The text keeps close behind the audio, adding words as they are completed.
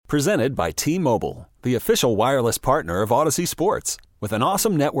Presented by T-Mobile, the official wireless partner of Odyssey Sports. With an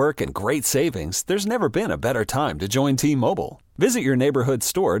awesome network and great savings, there's never been a better time to join T-Mobile. Visit your neighborhood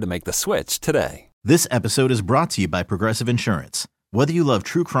store to make the switch today. This episode is brought to you by Progressive Insurance. Whether you love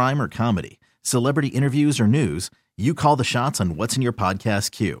true crime or comedy, celebrity interviews or news, you call the shots on what's in your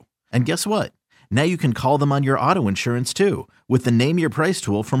podcast queue. And guess what? Now you can call them on your auto insurance too with the Name Your Price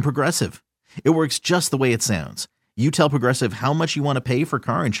tool from Progressive. It works just the way it sounds. You tell Progressive how much you want to pay for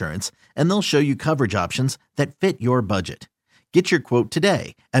car insurance, and they'll show you coverage options that fit your budget. Get your quote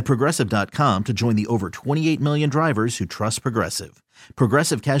today at Progressive.com to join the over 28 million drivers who trust Progressive.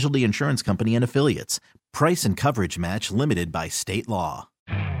 Progressive Casualty Insurance Company and Affiliates. Price and coverage match limited by state law.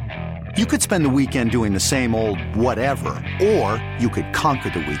 You could spend the weekend doing the same old whatever, or you could conquer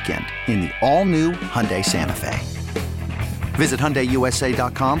the weekend in the all-new Hyundai Santa Fe. Visit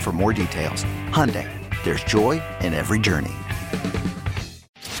HyundaiUSA.com for more details. Hyundai, there's joy in every journey.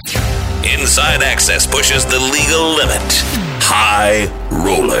 Inside Access pushes the legal limit. High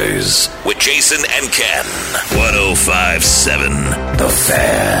Rollers with Jason and Ken. 105.7 The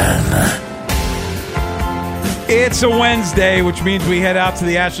Fan. It's a Wednesday, which means we head out to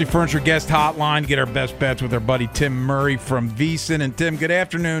the Ashley Furniture Guest Hotline, get our best bets with our buddy Tim Murray from VSiN. And Tim, good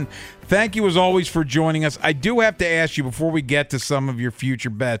afternoon. Thank you as always for joining us. I do have to ask you before we get to some of your future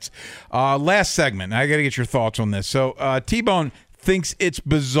bets. Last segment, I got to get your thoughts on this. So T-Bone thinks it's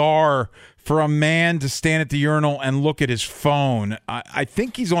bizarre for a man to stand at the urinal and look at his phone. I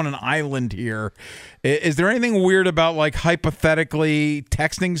think he's on an island here. Is there anything weird about, like, hypothetically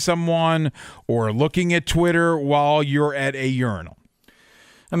texting someone or looking at Twitter while you're at a urinal?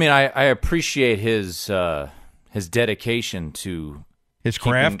 I mean, I appreciate his dedication to his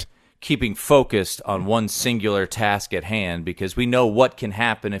craft, keeping focused on one singular task at hand, because we know what can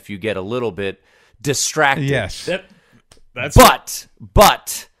happen if you get a little bit distracted. Yes,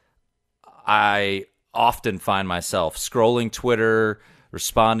 but I often find myself scrolling Twitter,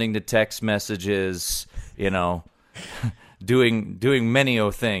 responding to text messages, doing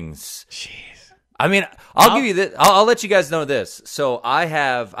many things. Jeez. I mean, I'll give you this. I'll let you guys know this. So I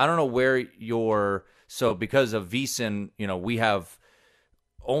don't know where so because of VSiN,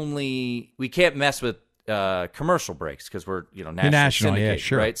 we can't mess with commercial breaks because we're, national yeah,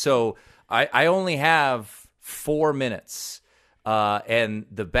 sure. Right? So I only have 4 minutes. And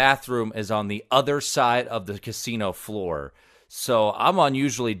the bathroom is on the other side of the casino floor. So I'm on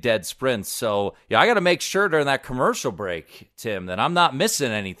usually dead sprints. So I got to make sure during that commercial break, Tim, that I'm not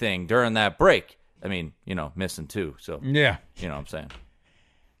missing anything during that break. I mean, missing too. So yeah, you know what I'm saying.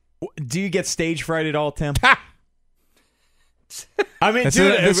 Do you get stage fright at all, Tim? I mean, this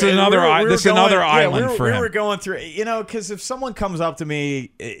is another island for him. We were going through, because if someone comes up to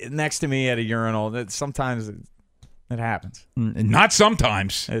me next to me at a urinal, sometimes it happens. Not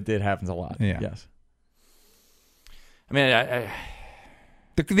sometimes. It happens a lot. Yeah. Yes. I mean,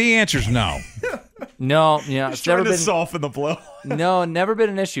 the answer's no. No. It's trying to soften the blow. No, never been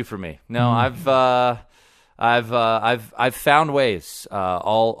an issue for me. No, I've found ways.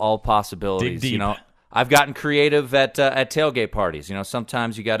 All possibilities. Dig deep. I've gotten creative at tailgate parties.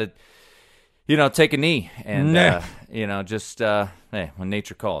 Sometimes you got to, take a knee and when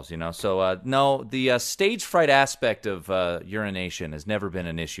nature calls, So, no, the stage fright aspect of urination has never been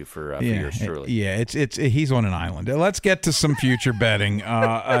an issue for yours truly. Yeah, it's he's on an island. Let's get to some future betting.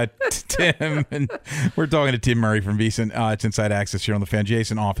 Tim, and we're talking to Tim Murray from VSiN. It's Inside Access here on the Fan.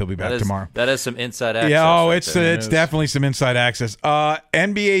 Jason off. He'll be back tomorrow. That is some inside access. Yeah, it's definitely some inside access.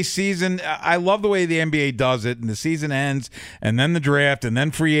 NBA season. I love the way the NBA does it, and the season ends, and then the draft, and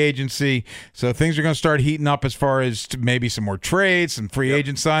then free agency. So things are going to start heating up as far as maybe some more trades, some free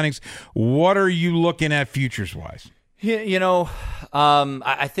agent signings. What are you looking at futures-wise?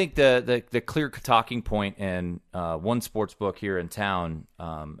 I think the clear talking point, and one sports book here in town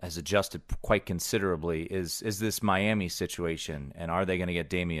has adjusted quite considerably, is this Miami situation, and are they going to get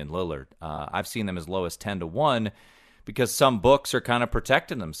Damian Lillard? I've seen them as low as 10-1 because some books are kind of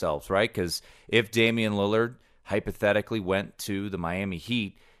protecting themselves, right? Because if Damian Lillard hypothetically went to the Miami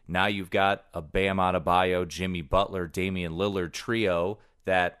Heat, now you've got a Bam Adebayo, Jimmy Butler, Damian Lillard trio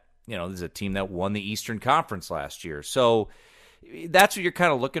that, this is a team that won the Eastern Conference last year. So that's what you're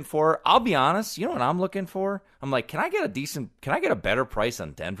kind of looking for. I'll be honest, you know what I'm looking for? I'm like, can I get a better price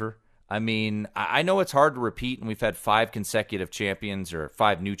on Denver? I mean, I know it's hard to repeat, and we've had 5 consecutive champions or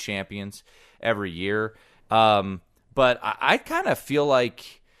 5 new champions every year. But I kind of feel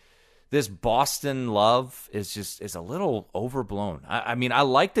like this Boston love is a little overblown. I mean, I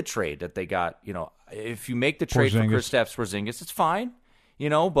like the trade that they got. If you make the trade for Kristaps Porzingis, it's fine.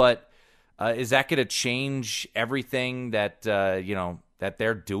 But is that going to change everything that that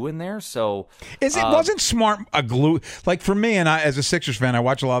they're doing there. So wasn't Smart a glue? Like for me, and I as a Sixers fan, I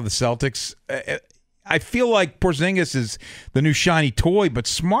watch a lot of the Celtics. I feel like Porzingis is the new shiny toy, but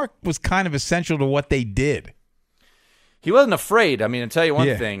Smart was kind of essential to what they did. He wasn't afraid. I mean, I'll tell you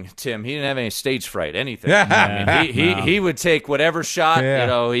one thing, Tim. He didn't have any stage fright, anything. I mean, he would take whatever shot. Yeah. You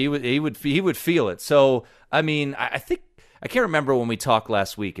know, he would feel it. So I mean, I think I can't remember when we talked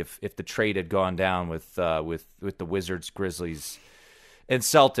last week if the trade had gone down with the Wizards, Grizzlies, and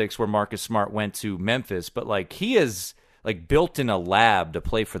Celtics, where Marcus Smart went to Memphis. But like he is like built in a lab to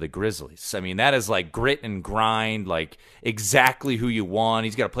play for the Grizzlies. I mean, that is like grit and grind, like exactly who you want.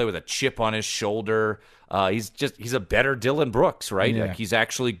 He's got to play with a chip on his shoulder. He's a better Dylan Brooks, right? Yeah. Like he's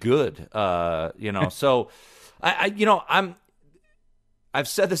actually good. So I've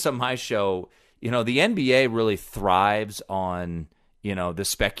said this on my show. You know, the NBA really thrives on, you know, the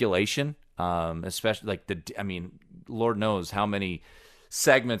speculation, especially Lord knows how many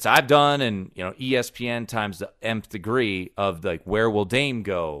segments I've done, and, you know, ESPN times the nth degree of like, where will Dame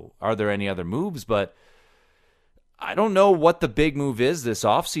go? Are there any other moves? But I don't know what the big move is this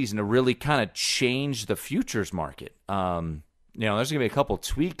offseason to really kind of change the futures market. There's going to be a couple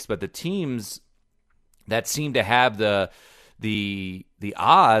tweaks, but the teams that seem to have the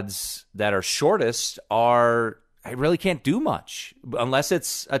odds that are shortest I really can't do much unless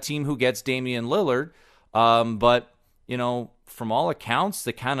it's a team who gets Damian Lillard. But, you know, from all accounts,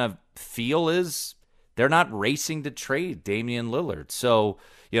 the kind of feel is they're not racing to trade Damian Lillard. So,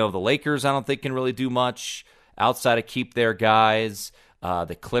 you know, the Lakers, I don't think can really do much outside of keep their guys.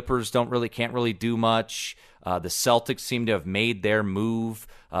 The Clippers can't really do much. The Celtics seem to have made their move.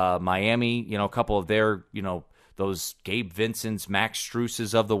 Miami, you know, a couple of their, you know, those Gabe Vincents, Max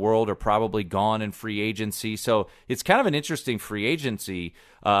Struses of the world are probably gone in free agency. So it's kind of an interesting free agency.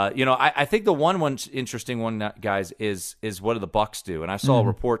 I think the one interesting one, guys, is what do the Bucks do? And I saw a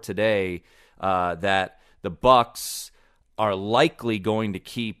report today that the Bucks are likely going to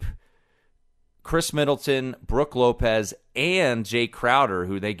keep Chris Middleton, Brook Lopez, and Jay Crowder,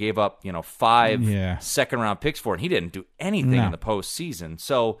 who they gave up, you know, 5 second-round picks for, and he didn't do anything in the postseason.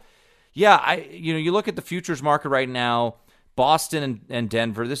 So, yeah, you look at the futures market right now, Boston and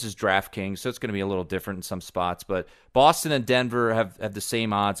Denver, this is DraftKings, so it's going to be a little different in some spots, but Boston and Denver have the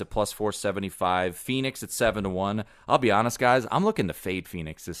same odds at plus 475, Phoenix at 7-1. I'll be honest, guys, I'm looking to fade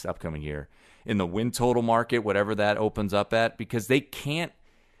Phoenix this upcoming year in the win total market, whatever that opens up at, because they can't.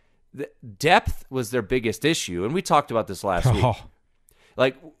 The depth was their biggest issue, and we talked about this last week.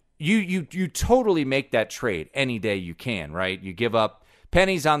 Like, you totally make that trade any day you can, right? You give up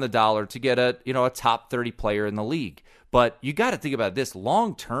pennies on the dollar to get a top 30 player in the league. But you got to think about this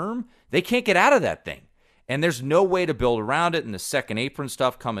long term. They can't get out of that thing, and there's no way to build around it. And the second apron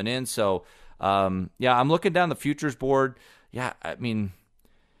stuff coming in. So, I'm looking down the futures board. Yeah, I mean,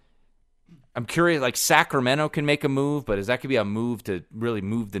 I'm curious. Like Sacramento can make a move, but is that going to be a move to really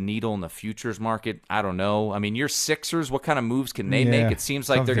move the needle in the futures market? I don't know. I mean, your Sixers, what kind of moves can they make? It seems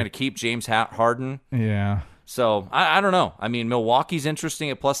like they're going to keep James Harden. Yeah. So, I don't know. I mean, Milwaukee's interesting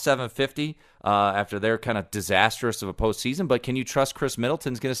at plus 750 after their kind of disastrous of a postseason, but can you trust Chris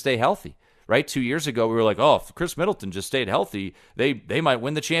Middleton's going to stay healthy? Right? 2 years ago, we were like, oh, if Chris Middleton just stayed healthy, they might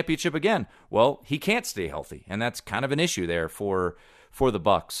win the championship again. Well, he can't stay healthy, and that's kind of an issue there for the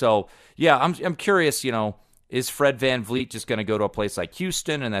Bucks. So, yeah, I'm curious, is Fred VanVleet just going to go to a place like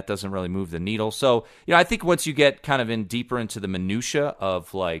Houston, and that doesn't really move the needle? So, I think once you get kind of deeper into the minutia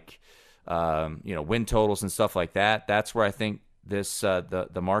of like, win totals and stuff like that, that's where I think this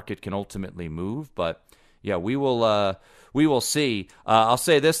the market can ultimately move. But yeah, we will see. I'll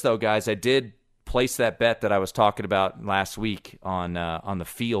say this though, guys, I did place that bet that I was talking about last week on the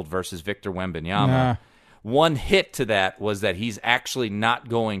field versus Victor Wembanyama. One hit to that was that he's actually not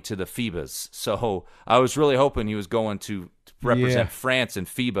going to the FIBAs. So I was really hoping he was going to represent France in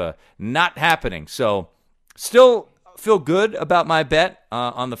FIBA. Not happening. So still feel good about my bet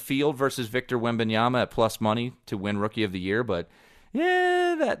on the field versus Victor Wembanyama at plus money to win Rookie of the Year. But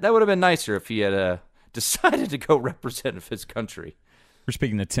yeah, that would have been nicer if he had decided to go represent his country. We're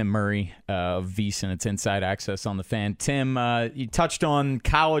speaking to Tim Murray of VSiN. It's Inside Access on the Fan. Tim, you touched on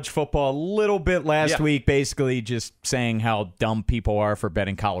college football a little bit last week, basically just saying how dumb people are for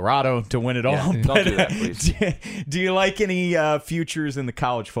betting Colorado to win it all. Don't do that, please. Do you like any futures in the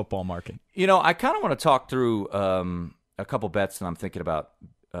college football market? I kind of want to talk through a couple bets that I'm thinking about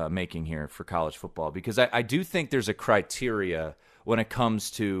making here for college football, because I do think there's a criteria when it comes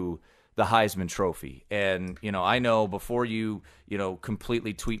to the Heisman Trophy. And, I know before you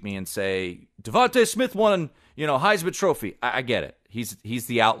completely tweet me and say, Devontae Smith won, Heisman Trophy. I get it. He's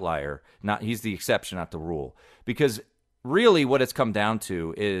the outlier. He's the exception, not the rule. Because really what it's come down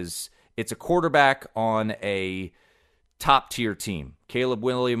to is it's a quarterback on a top-tier team. Caleb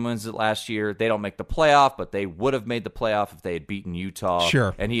Williams wins it last year. They don't make the playoff, but they would have made the playoff if they had beaten Utah.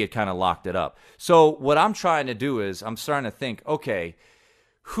 Sure. And he had kind of locked it up. So what I'm trying to do is I'm starting to think, okay,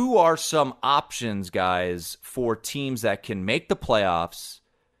 who are some options, guys, for teams that can make the playoffs,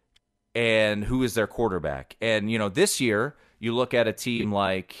 and who is their quarterback? And, this year, you look at a team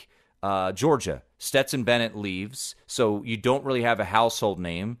like Georgia. Stetson Bennett leaves, so you don't really have a household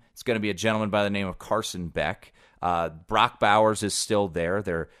name. It's going to be a gentleman by the name of Carson Beck. Brock Bowers is still there,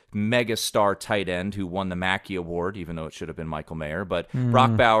 their mega star tight end who won the Mackey Award, even though it should have been Michael Mayer. But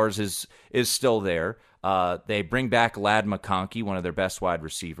Brock Bowers is still there. They bring back Ladd McConkey, one of their best wide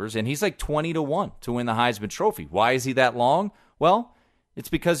receivers, and he's like 20-1 to win the Heisman Trophy. Why is he that long? Well, it's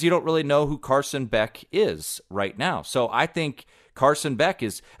because you don't really know who Carson Beck is right now. So I think Carson Beck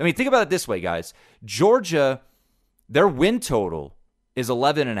is, think about it this way, guys. Georgia, their win total is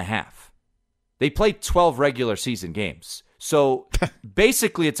 11.5. They played 12 regular season games. So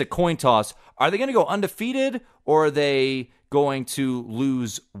basically it's a coin toss. Are they going to go undefeated, or are they going to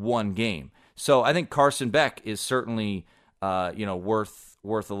lose one game? So I think Carson Beck is certainly worth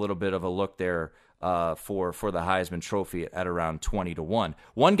a little bit of a look there for the Heisman Trophy at around 20-1.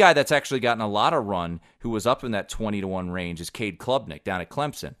 One guy that's actually gotten a lot of run who was up in that 20-1 range is Cade Klubnik down at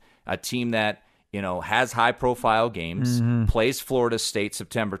Clemson, a team that has high-profile games, plays Florida State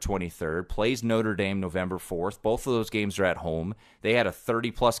September 23rd, plays Notre Dame November 4th. Both of those games are at home. They had a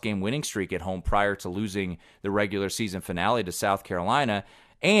 30-plus game winning streak at home prior to losing the regular season finale to South Carolina.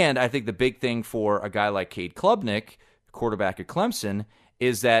 And I think the big thing for a guy like Cade Klubnik, quarterback at Clemson,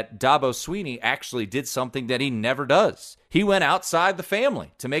 is that Dabo Swinney actually did something that he never does. He went outside the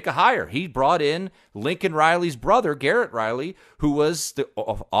family to make a hire. He brought in Lincoln Riley's brother, Garrett Riley, who was the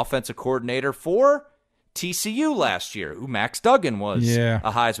offensive coordinator for TCU last year, who Max Duggan was a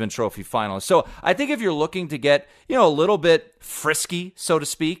Heisman Trophy finalist. So I think if you're looking to get, a little bit frisky, so to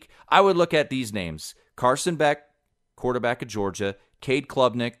speak, I would look at these names. Carson Beck, quarterback at Georgia, Cade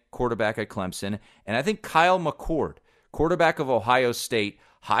Klubnik, quarterback at Clemson, and I think Kyle McCord, quarterback of Ohio State,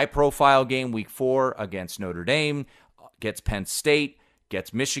 high-profile game week 4 against Notre Dame, gets Penn State,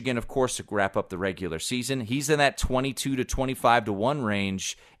 gets Michigan, of course, to wrap up the regular season. He's in that 22 to 25-1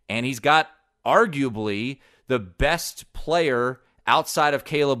 range, and he's got arguably the best player outside of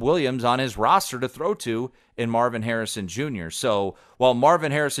Caleb Williams on his roster to throw to in Marvin Harrison Jr. So while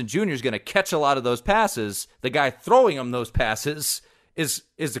Marvin Harrison Jr. is going to catch a lot of those passes, the guy throwing him those passes is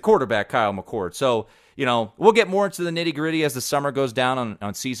the quarterback, Kyle McCord. So, we'll get more into the nitty-gritty as the summer goes down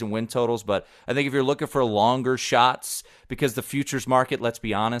on season win totals, but I think if you're looking for longer shots, because the futures market, let's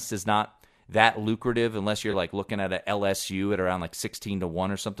be honest, is not that lucrative unless you're like looking at a LSU at around like 16-1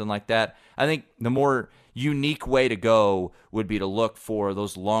 or something like that. I think the more unique way to go would be to look for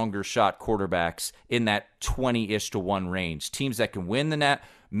those longer shot quarterbacks in that 20-ish to 1 range. Teams that can win the net,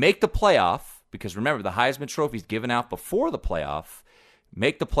 make the playoff, because remember, the Heisman Trophy is given out before the playoff.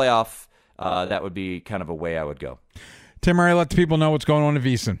 Make the playoff. That would be kind of a way I would go. Tim Murray, let the people know what's going on in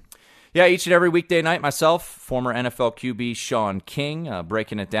VSiN. Yeah, each and every weekday night, myself, former NFL QB Sean King,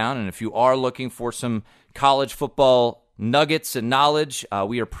 breaking it down. And if you are looking for some college football nuggets and knowledge,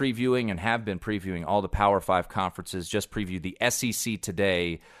 we are previewing and have been previewing all the Power 5 conferences. Just previewed the SEC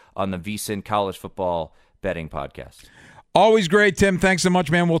today on the VSiN College Football Betting Podcast. Always great, Tim. Thanks so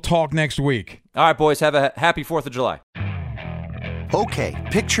much, man. We'll talk next week. All right, boys. Have a happy 4th of July. Okay,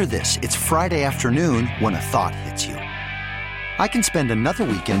 picture this. It's Friday afternoon when a thought hits you. I can spend another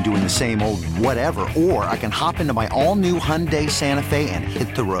weekend doing the same old whatever, or I can hop into my all-new Hyundai Santa Fe and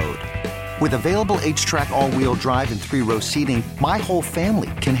hit the road. With available H-Track all-wheel drive and 3-row seating, my whole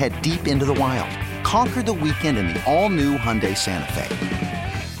family can head deep into the wild. Conquer the weekend in the all-new Hyundai Santa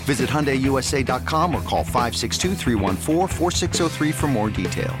Fe. Visit HyundaiUSA.com or call 562-314-4603 for more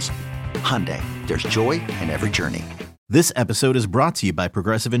details. Hyundai, there's joy in every journey. This episode is brought to you by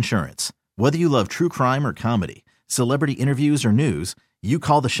Progressive Insurance. Whether you love true crime or comedy, celebrity interviews or news, you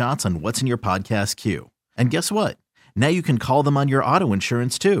call the shots on what's in your podcast queue. And guess what? Now you can call them on your auto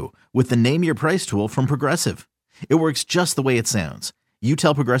insurance too with the Name Your Price tool from Progressive. It works just the way it sounds. You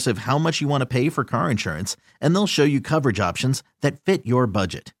tell Progressive how much you want to pay for car insurance, and they'll show you coverage options that fit your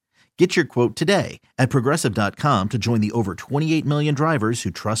budget. Get your quote today at Progressive.com to join the over 28 million drivers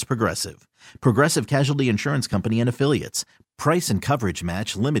who trust Progressive. Progressive Casualty Insurance Company and Affiliates. Price and coverage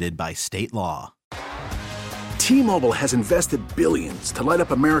match limited by state law. T-Mobile has invested billions to light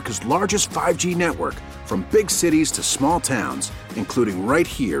up America's largest 5G network, from big cities to small towns, including right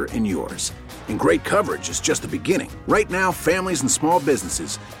here in yours. And great coverage is just the beginning. Right now, families and small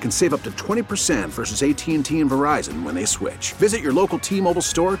businesses can save up to 20% versus AT&T and Verizon when they switch. Visit your local T-Mobile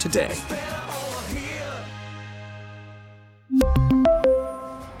store today.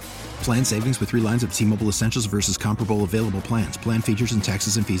 Plan savings with 3 lines of T-Mobile Essentials versus comparable available plans. Plan features and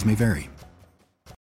taxes and fees may vary.